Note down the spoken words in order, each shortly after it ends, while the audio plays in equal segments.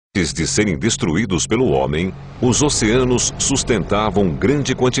Antes de serem destruídos pelo homem, os oceanos sustentavam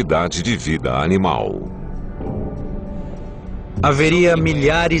grande quantidade de vida animal. Haveria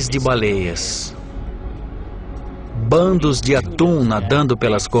milhares de baleias, bandos de atum nadando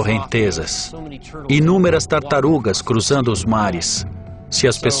pelas correntezas, inúmeras tartarugas cruzando os mares, se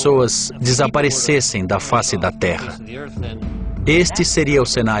as pessoas desaparecessem da face da terra. Este seria o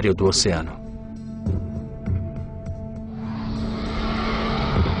cenário do oceano.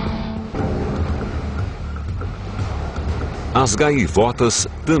 As gaivotas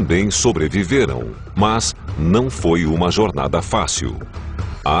também sobreviveram, mas não foi uma jornada fácil.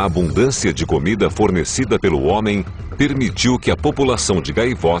 A abundância de comida fornecida pelo homem permitiu que a população de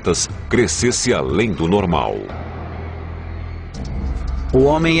gaivotas crescesse além do normal. O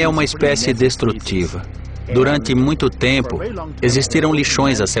homem é uma espécie destrutiva. Durante muito tempo, existiram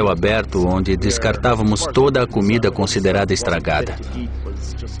lixões a céu aberto onde descartávamos toda a comida considerada estragada.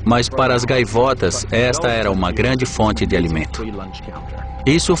 Mas para as gaivotas, esta era uma grande fonte de alimento.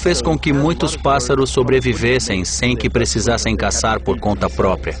 Isso fez com que muitos pássaros sobrevivessem sem que precisassem caçar por conta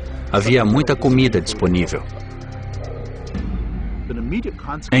própria. Havia muita comida disponível.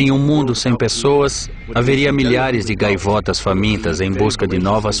 Em um mundo sem pessoas, haveria milhares de gaivotas famintas em busca de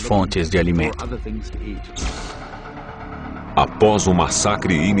novas fontes de alimento. Após o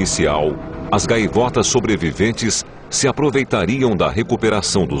massacre inicial, as gaivotas sobreviventes se aproveitariam da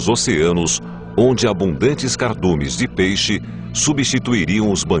recuperação dos oceanos, onde abundantes cardumes de peixe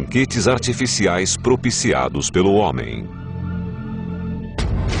substituiriam os banquetes artificiais propiciados pelo homem.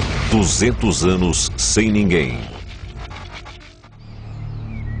 200 anos sem ninguém.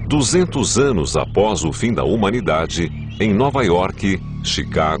 200 anos após o fim da humanidade, em Nova York,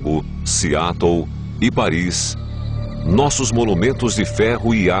 Chicago, Seattle e Paris, nossos monumentos de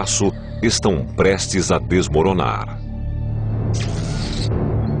ferro e aço estão prestes a desmoronar.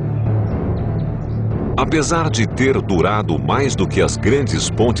 Apesar de ter durado mais do que as grandes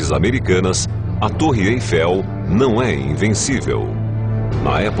pontes americanas, a Torre Eiffel não é invencível.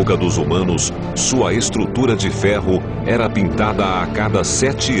 Na época dos humanos, sua estrutura de ferro era pintada a cada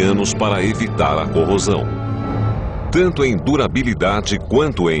 7 anos para evitar a corrosão. Tanto em durabilidade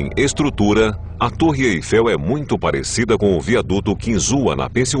quanto em estrutura, a Torre Eiffel é muito parecida com o viaduto Kinzua, na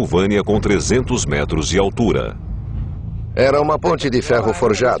Pensilvânia, com 300 metros de altura. Era uma ponte de ferro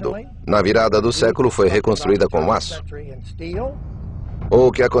forjado. Na virada do século foi reconstruída com aço.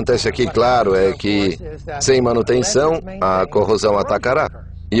 O que acontece aqui, claro, é que, sem manutenção, a corrosão atacará.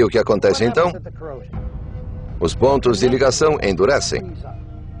 E o que acontece então? Os pontos de ligação endurecem.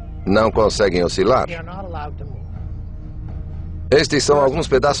 Não conseguem oscilar. Estes são alguns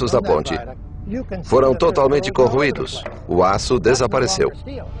pedaços da ponte. Foram totalmente corroídos. O aço desapareceu.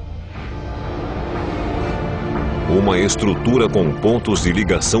 Uma estrutura com pontos de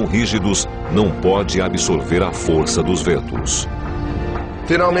ligação rígidos não pode absorver a força dos ventos.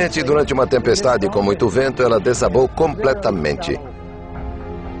 Finalmente, durante uma tempestade com muito vento, ela desabou completamente.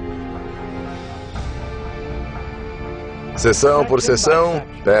 Seção por seção,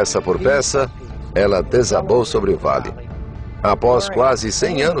 peça por peça, ela desabou sobre o vale. Após quase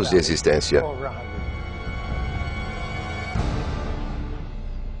 100 anos de existência.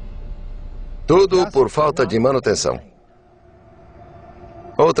 Tudo por falta de manutenção.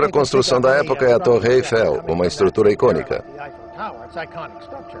 Outra construção da época é a Torre Eiffel, uma estrutura icônica.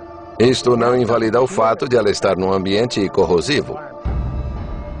 Isto não invalida o fato de ela estar num ambiente corrosivo.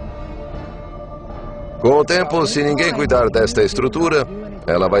 Com o tempo, se ninguém cuidar desta estrutura,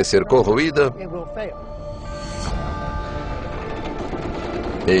 ela vai ser corroída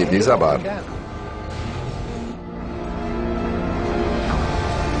e desabar.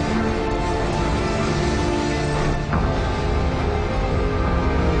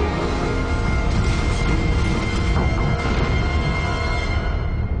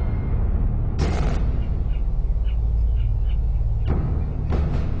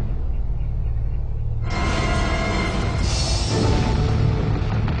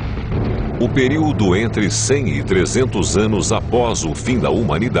 O período entre 100 e 300 anos após o fim da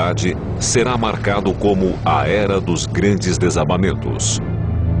humanidade será marcado como a Era dos Grandes Desabamentos.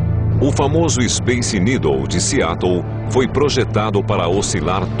 O famoso Space Needle de Seattle foi projetado para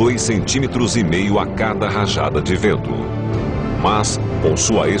oscilar 2,5 cm a cada rajada de vento. Mas, com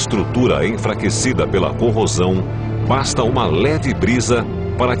sua estrutura enfraquecida pela corrosão, basta uma leve brisa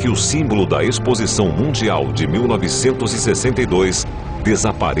para que o símbolo da Exposição Mundial de 1962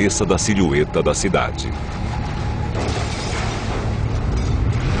 desapareça da silhueta da cidade.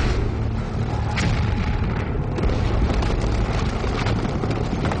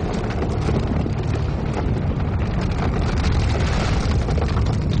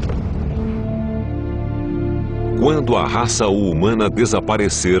 Quando a raça humana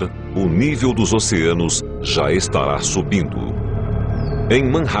desaparecer, o nível dos oceanos já estará subindo. Em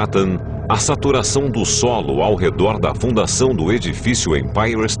Manhattan, a saturação do solo ao redor da fundação do edifício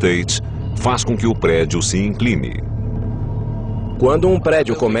Empire State faz com que o prédio se incline. Quando um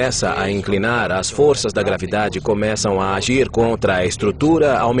prédio começa a inclinar, as forças da gravidade começam a agir contra a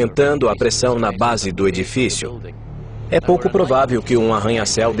estrutura, aumentando a pressão na base do edifício. É pouco provável que um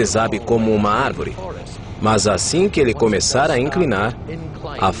arranha-céu desabe como uma árvore, mas assim que ele começar a inclinar,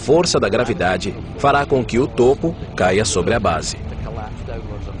 a força da gravidade fará com que o topo caia sobre a base.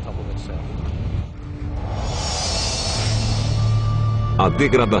 A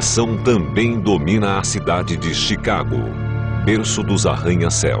degradação também domina a cidade de Chicago, berço dos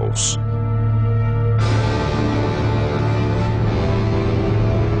arranha-céus.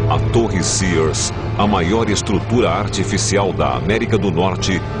 A Torre Sears, a maior estrutura artificial da América do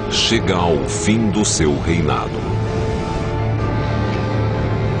Norte, chega ao fim do seu reinado.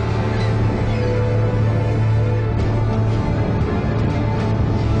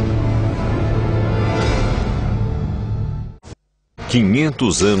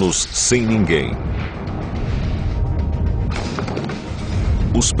 "500 anos sem ninguém".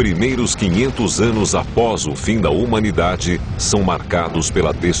 Os primeiros 500 anos após o fim da humanidade são marcados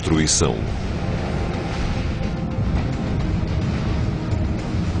pela destruição.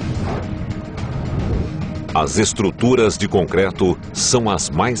 As estruturas de concreto são as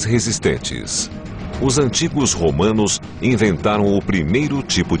mais resistentes. Os antigos romanos inventaram o primeiro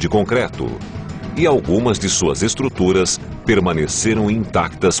tipo de concreto, e algumas de suas estruturas permaneceram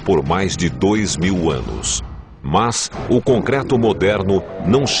intactas por mais de 2000 anos. Mas o concreto moderno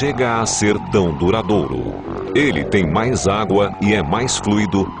não chega a ser tão duradouro. Ele tem mais água e é mais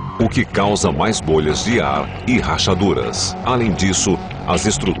fluido, o que causa mais bolhas de ar e rachaduras. Além disso, as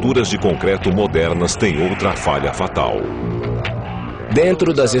estruturas de concreto modernas têm outra falha fatal.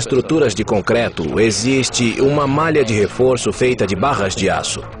 Dentro das estruturas de concreto existe uma malha de reforço feita de barras de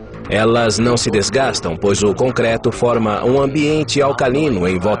aço. Elas não se desgastam, pois o concreto forma um ambiente alcalino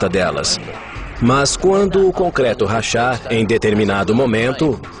em volta delas. Mas quando o concreto rachar, em determinado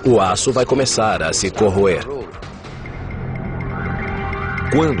momento, o aço vai começar a se corroer.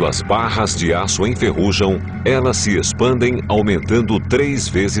 Quando as barras de aço enferrujam, elas se expandem, aumentando 3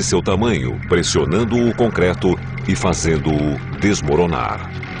 vezes seu tamanho, pressionando o concreto e fazendo-o desmoronar.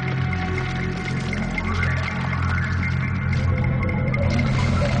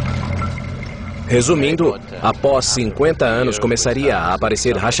 Resumindo, após 50 anos começaria a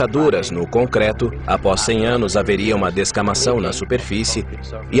aparecer rachaduras no concreto, após 100 anos haveria uma descamação na superfície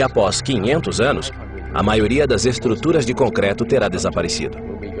e após 500 anos, a maioria das estruturas de concreto terá desaparecido.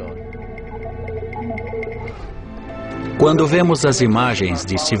 Quando vemos as imagens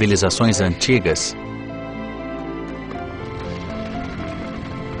de civilizações antigas,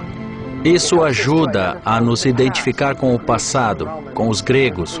 isso ajuda a nos identificar com o passado, com os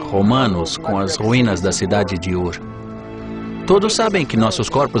gregos, romanos, com as ruínas da cidade de Ur. Todos sabem que nossos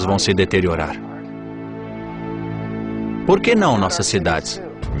corpos vão se deteriorar. Por que não nossas cidades?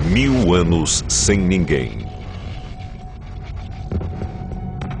 1000 anos sem ninguém.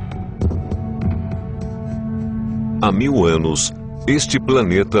 Há 1000 anos, este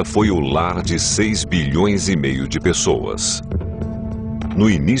planeta foi o lar de 6,5 bilhões de pessoas. No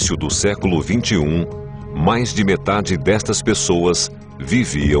início do século XXI, mais de metade destas pessoas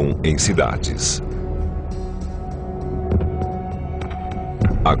viviam em cidades.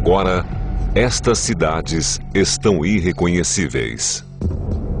 Agora, estas cidades estão irreconhecíveis.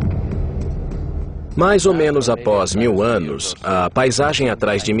 Mais ou menos após 1000 anos, a paisagem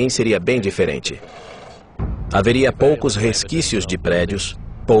atrás de mim seria bem diferente. Haveria poucos resquícios de prédios,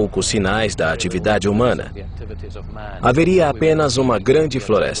 poucos sinais da atividade humana. Haveria apenas uma grande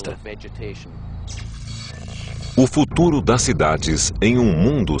floresta. O futuro das cidades em um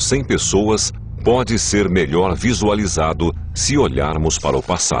mundo sem pessoas pode ser melhor visualizado se olharmos para o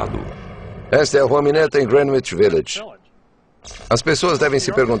passado. Esta é a Romineta em Greenwich Village. As pessoas devem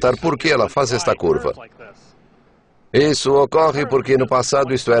se perguntar por que ela faz esta curva. Isso ocorre porque no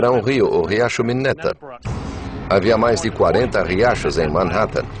passado isto era um rio, o Riacho Mineta. Havia mais de 40 riachos em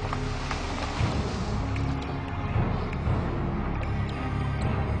Manhattan.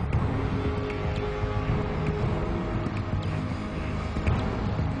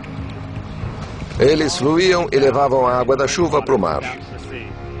 Eles fluíam e levavam a água da chuva para o mar.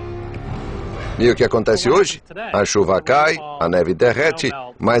 E o que acontece hoje? A chuva cai, a neve derrete,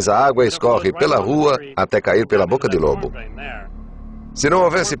 mas a água escorre pela rua até cair pela boca de lobo. Se não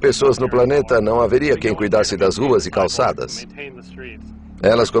houvesse pessoas no planeta, não haveria quem cuidasse das ruas e calçadas.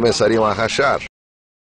 Elas começariam a rachar.